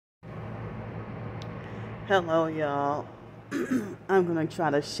Hello, y'all. I'm going to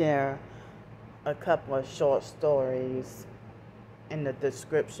try to share a couple of short stories in the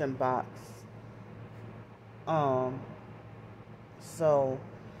description box. Um, so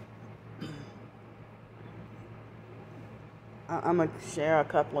I'm going to share a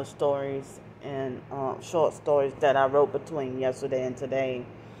couple of stories and short stories that I wrote between yesterday and today.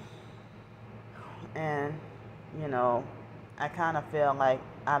 And, I kind of feel like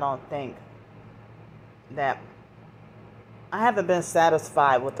I don't think that I haven't been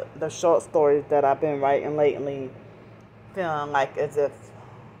satisfied with the short stories that I've been writing lately, feeling like as if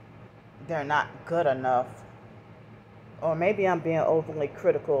they're not good enough. Or maybe I'm being overly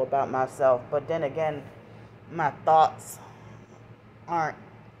critical about myself, but then again, my thoughts aren't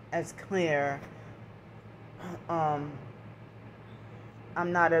as clear. I'm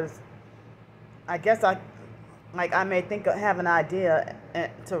not as, I guess I may have an idea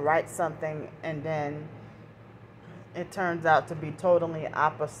to write something, and then it turns out to be totally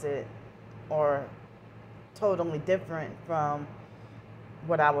opposite or totally different from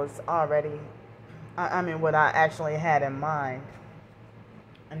what I was already, what I actually had in mind.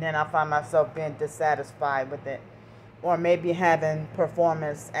 And then I find myself being dissatisfied with it. Or maybe having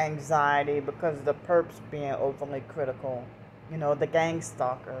performance anxiety because of the perps being overly critical. The gang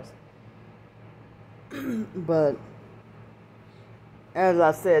stalkers. But as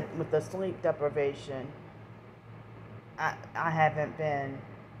I said, with the sleep deprivation, I haven't been,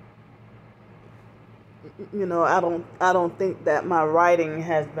 I don't think that my writing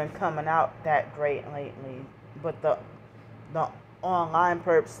has been coming out that great lately. But the online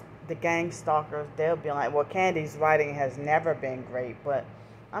perps, the gang stalkers, they'll be like, well, Candy's writing has never been great. But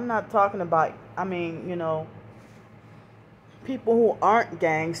I'm not talking about, people who aren't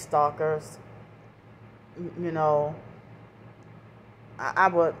gang stalkers, I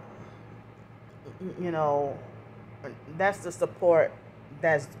would, that's the support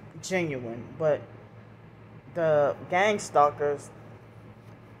that's genuine. But the gang stalkers,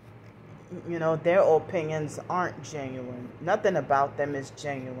 their opinions aren't genuine. Nothing about them is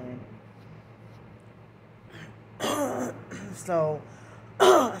genuine. So,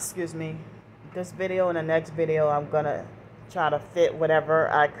 excuse me. This video and the next video, I'm going to try to fit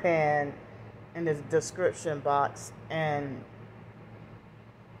whatever I can in the description box. And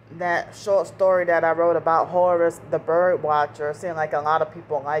that short story that I wrote about Horace the bird watcher, it seemed like a lot of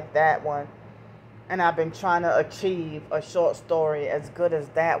people like that one. And I've been trying to achieve a short story as good as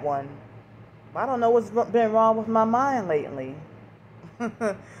that one. I don't know what's been wrong with my mind lately.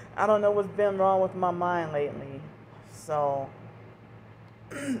 I don't know what's been wrong with my mind lately. So,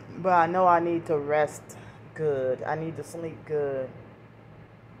 but I know I need to rest good. I need to sleep good.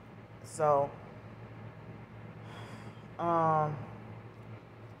 So,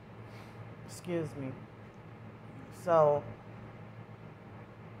 excuse me. So,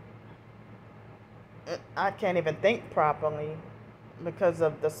 I can't even think properly because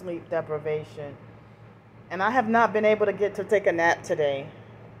of the sleep deprivation. And I have not been able to get to take a nap today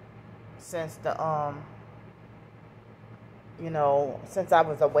since since I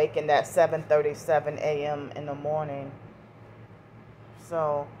was awakened at 7:37 a.m. in the morning.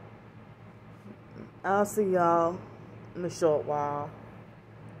 So, I'll see y'all in a short while.